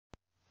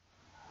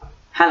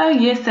Hello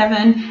Year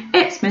 7,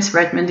 it's Miss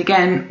Redmond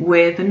again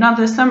with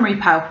another summary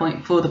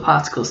PowerPoint for the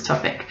particles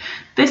topic.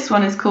 This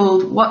one is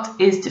called What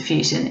is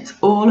Diffusion? It's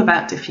all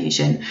about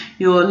diffusion.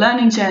 Your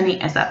learning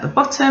journey is at the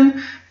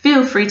bottom.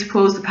 Feel free to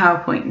pause the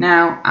PowerPoint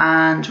now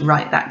and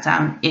write that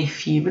down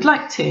if you would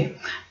like to.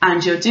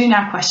 And your do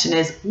now question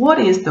is, what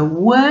is the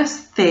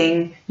worst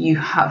thing you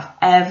have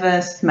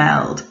ever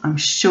smelled? I'm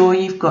sure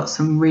you've got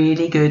some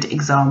really good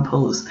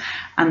examples.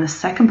 And the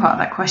second part of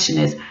that question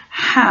is,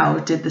 how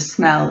did the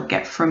smell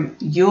get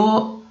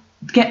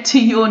to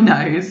your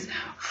nose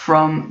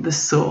from the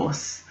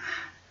source?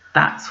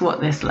 That's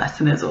what this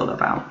lesson is all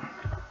about.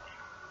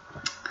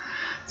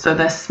 So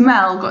the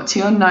smell got to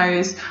your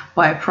nose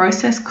by a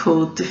process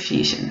called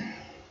diffusion.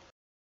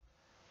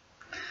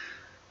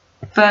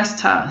 First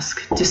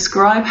task,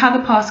 describe how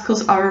the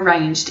particles are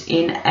arranged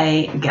in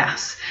a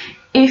gas.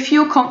 If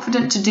you're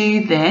confident to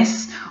do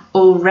this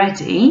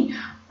already,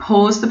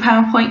 pause the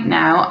PowerPoint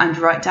now and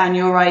write down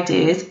your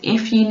ideas.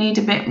 If you need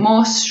a bit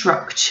more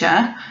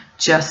structure,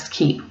 just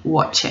keep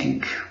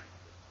watching.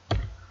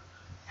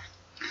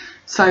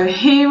 So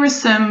here are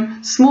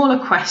some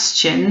smaller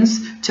questions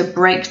to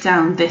break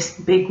down this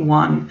big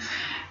one.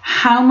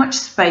 How much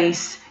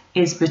space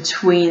is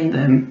between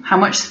them? How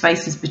much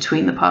space is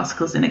between the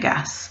particles in a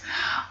gas?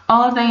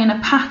 Are they in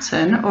a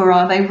pattern or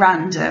are they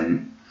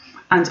random?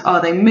 And are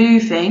they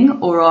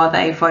moving or are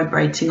they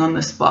vibrating on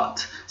the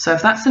spot? So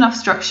if that's enough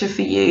structure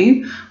for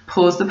you,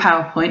 pause the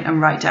PowerPoint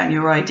and write down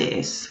your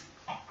ideas.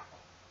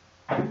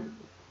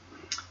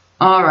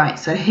 All right,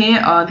 so here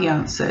are the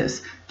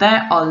answers.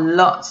 There are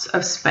lots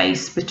of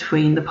space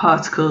between the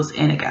particles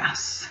in a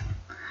gas.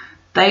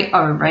 They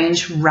are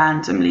arranged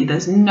randomly.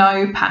 There's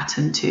no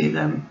pattern to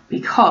them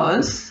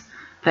because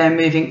they're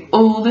moving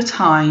all the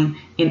time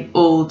in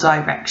all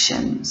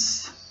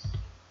directions.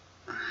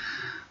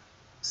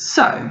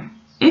 So,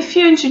 if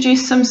you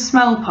introduce some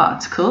smell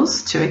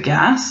particles to a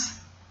gas,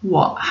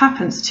 what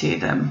happens to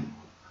them?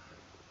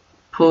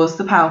 Pause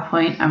the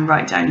PowerPoint and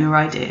write down your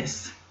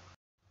ideas.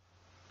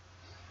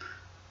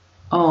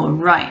 All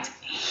right,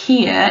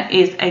 here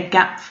is a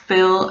gap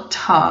fill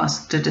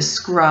task to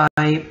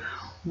describe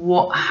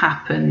what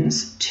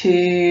happens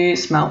to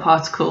smell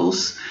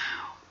particles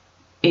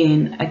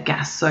in a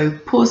gas. So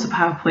pause the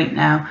PowerPoint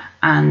now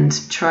and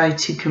try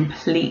to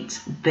complete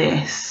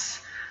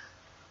this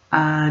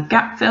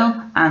gap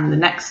fill, and the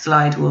next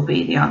slide will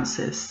be the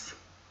answers.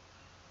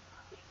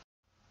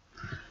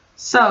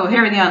 So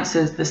here are the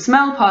answers. The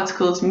smell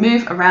particles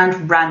move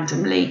around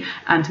randomly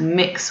and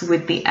mix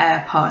with the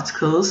air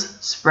particles,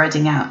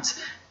 spreading out.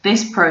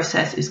 This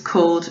process is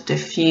called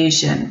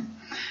diffusion.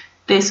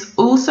 This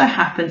also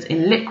happens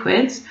in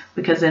liquids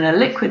because in a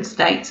liquid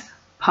state,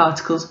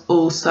 particles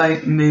also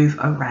move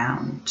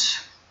around.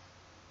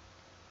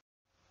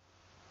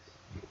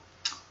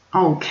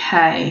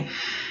 Okay.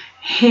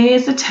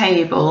 Here's a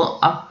table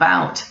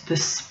about the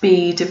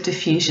speed of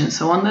diffusion.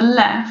 So on the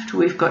left,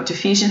 we've got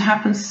diffusion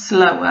happens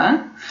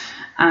slower,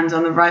 and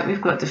on the right,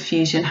 we've got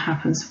diffusion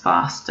happens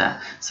faster.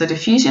 So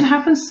diffusion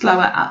happens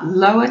slower at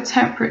lower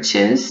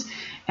temperatures,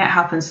 it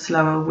happens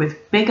slower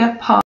with bigger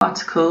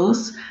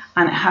particles,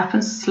 and it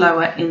happens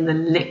slower in the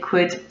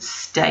liquid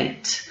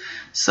state.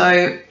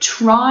 So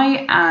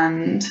try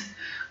and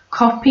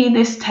copy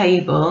this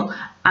table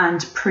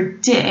and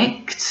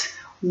predict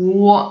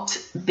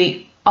what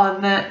the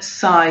other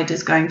side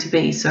is going to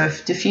be. So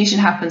if diffusion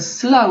happens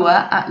slower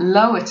at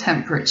lower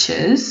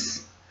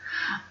temperatures,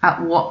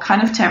 at what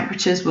kind of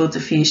temperatures will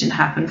diffusion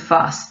happen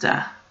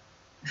faster?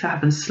 If it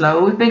happens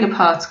slower with bigger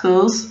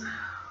particles,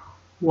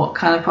 what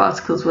kind of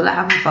particles will it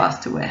happen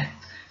faster with?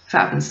 If it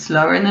happens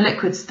slower in the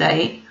liquid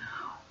state,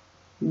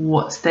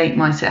 what state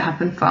might it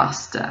happen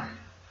faster?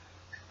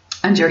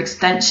 And your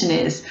extension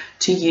is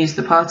to use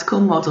the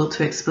particle model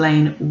to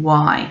explain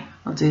why.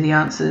 I'll do the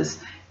answers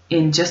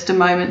in just a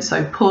moment,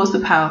 so pause the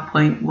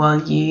PowerPoint while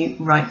you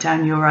write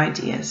down your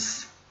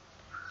ideas.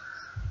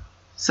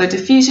 So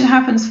diffusion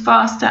happens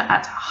faster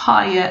at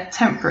higher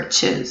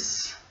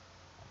temperatures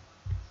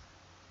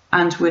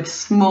and with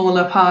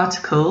smaller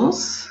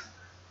particles,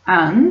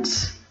 and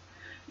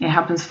it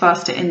happens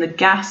faster in the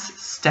gas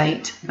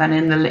state than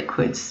in the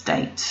liquid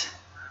state.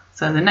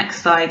 So the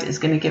next slide is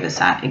going to give us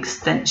our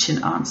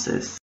extension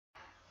answers.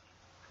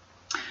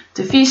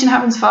 Diffusion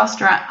happens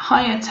faster at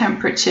higher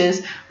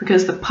temperatures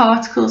because the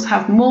particles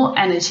have more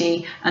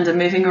energy and are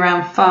moving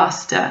around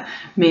faster,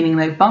 meaning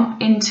they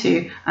bump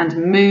into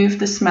and move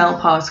the smell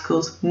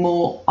particles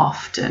more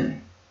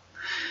often.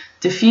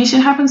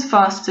 Diffusion happens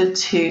faster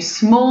to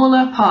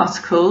smaller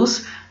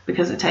particles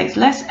because it takes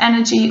less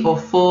energy or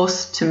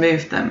force to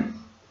move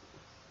them.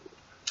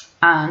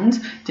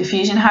 And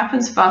diffusion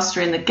happens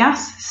faster in the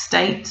gas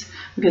state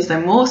because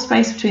there's more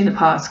space between the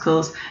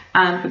particles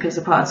and because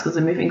the particles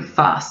are moving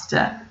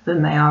faster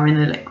than they are in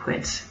the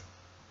liquid.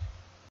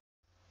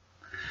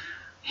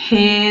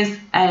 Here's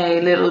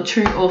a little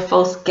true or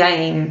false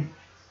game.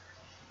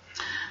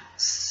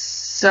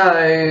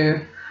 So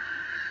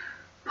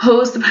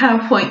Pause the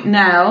PowerPoint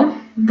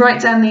now,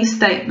 write down these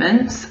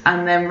statements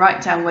and then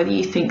write down whether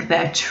you think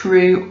they're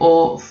true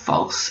or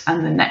false,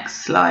 and the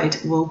next slide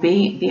will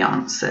be the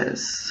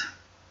answers.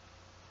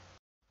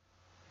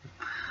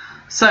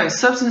 So,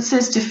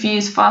 substances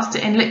diffuse faster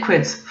in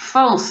liquids.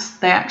 False,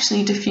 they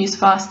actually diffuse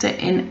faster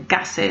in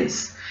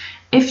gases.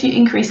 If you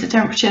increase the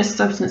temperature,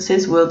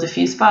 substances will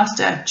diffuse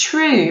faster.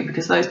 True,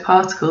 because those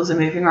particles are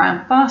moving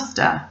around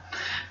faster.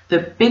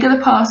 The bigger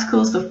the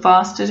particles, the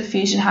faster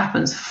diffusion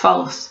happens.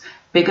 False,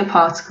 bigger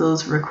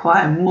particles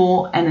require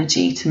more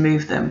energy to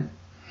move them.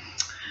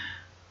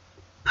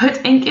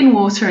 Put ink in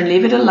water and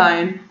leave it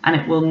alone and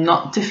it will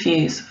not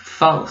diffuse.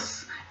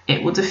 False.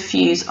 It will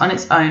diffuse on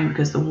its own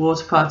because the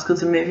water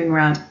particles are moving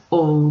around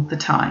all the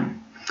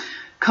time.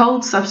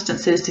 Cold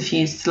substances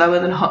diffuse slower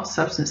than hot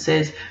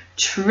substances.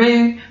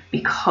 True,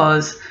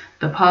 because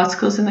the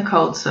particles in the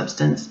cold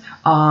substance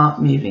are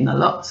moving a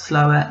lot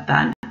slower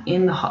than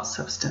in the hot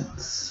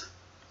substance.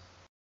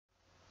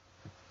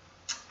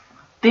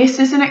 This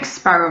is an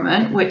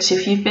experiment which,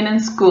 if you've been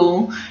in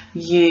school,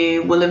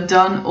 you will have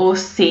done or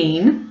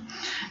seen,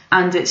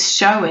 and it's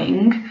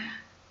showing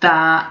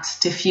that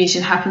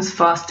diffusion happens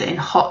faster in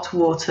hot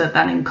water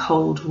than in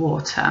cold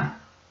water.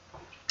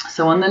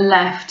 So on the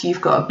left,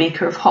 you've got a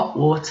beaker of hot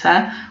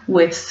water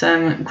with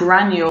some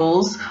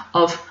granules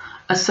of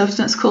a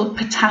substance called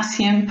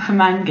potassium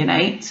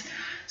permanganate.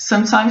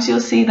 Sometimes you'll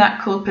see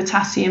that called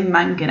potassium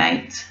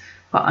manganate,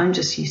 but I'm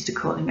just used to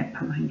calling it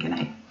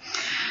permanganate.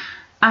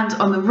 And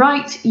on the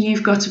right,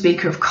 you've got a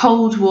beaker of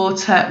cold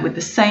water with the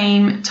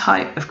same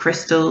type of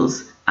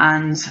crystals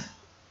and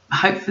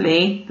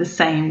hopefully the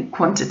same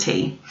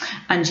quantity.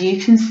 And you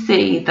can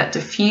see that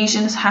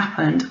diffusion has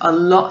happened a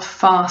lot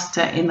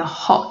faster in the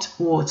hot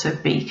water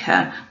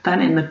beaker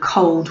than in the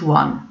cold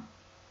one.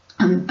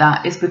 And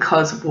that is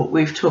because of what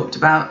we've talked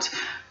about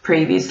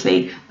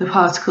previously. The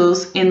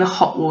particles in the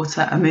hot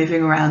water are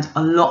moving around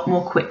a lot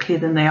more quickly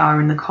than they are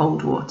in the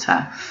cold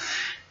water.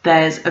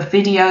 There's a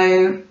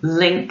video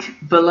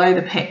link below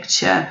the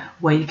picture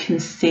where you can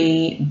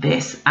see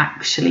this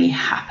actually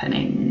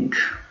happening.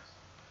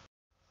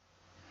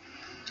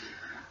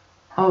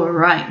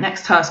 Alright,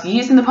 next task.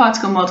 Using the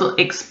particle model,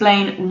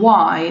 explain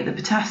why the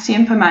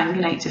potassium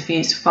permanganate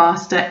diffused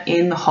faster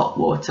in the hot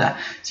water.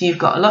 So you've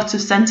got a lot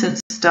of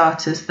sentence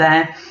starters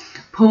there.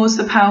 Pause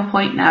the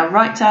PowerPoint now,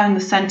 write down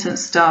the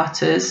sentence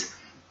starters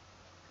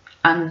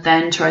and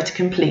then try to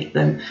complete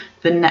them.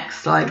 The next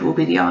slide will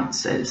be the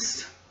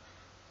answers.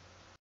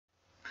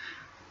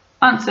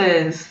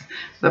 Answers.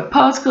 The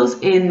particles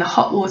in the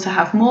hot water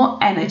have more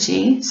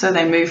energy, so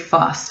they move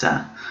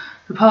faster.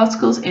 The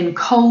particles in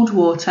cold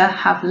water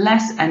have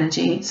less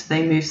energy, so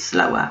they move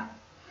slower.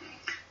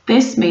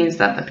 This means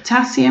that the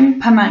potassium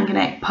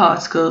permanganate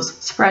particles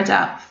spread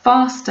out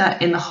faster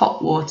in the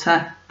hot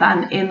water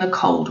than in the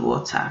cold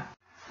water.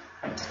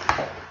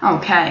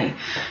 Okay,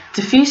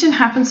 diffusion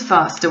happens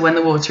faster when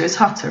the water is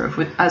hotter,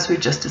 as we've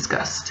just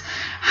discussed.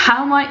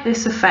 How might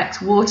this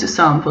affect water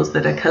samples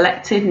that are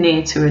collected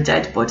near to a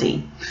dead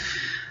body?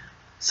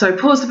 So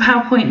pause the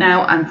PowerPoint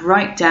now and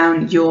write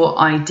down your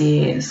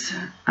ideas,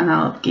 and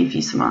I'll give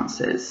you some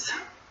answers.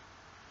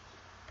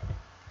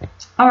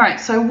 Alright,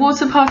 so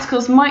water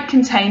particles might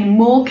contain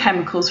more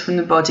chemicals from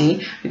the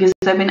body because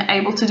they've been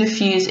able to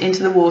diffuse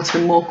into the water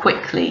more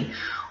quickly.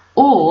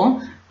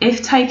 Or,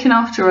 if taken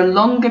after a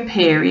longer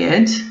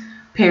period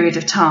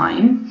of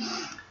time,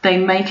 they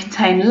may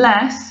contain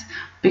less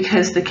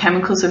because the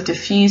chemicals have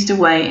diffused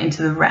away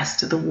into the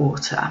rest of the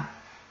water.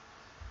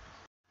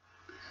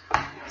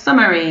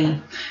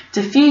 Summary.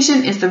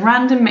 Diffusion is the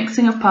random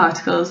mixing of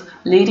particles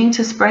leading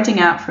to spreading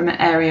out from an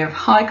area of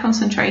high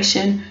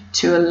concentration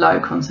to a low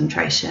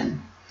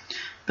concentration.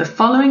 The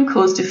following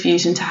cause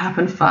diffusion to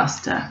happen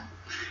faster.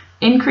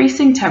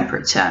 Increasing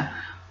temperature.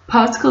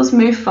 Particles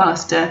move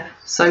faster,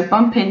 so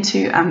bump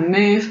into and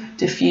move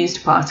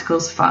diffused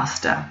particles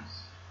faster,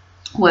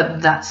 whether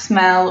that's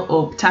smell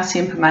or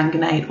potassium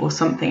permanganate or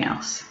something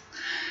else.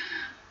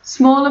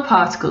 Smaller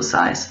particle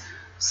size.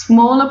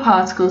 Smaller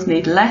particles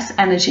need less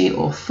energy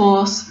or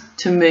force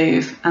to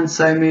move and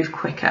so move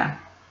quicker.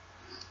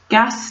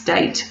 Gas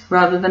state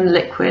rather than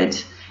liquid.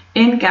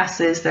 In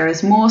gases, there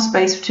is more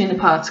space between the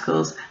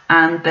particles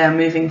and they're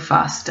moving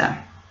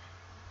faster.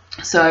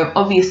 So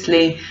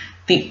obviously,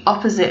 the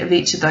opposite of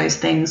each of those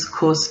things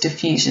cause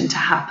diffusion to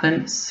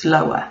happen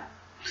slower.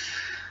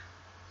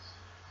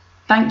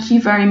 Thank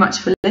you very much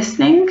for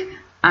listening,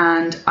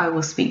 and I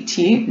will speak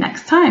to you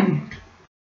next time.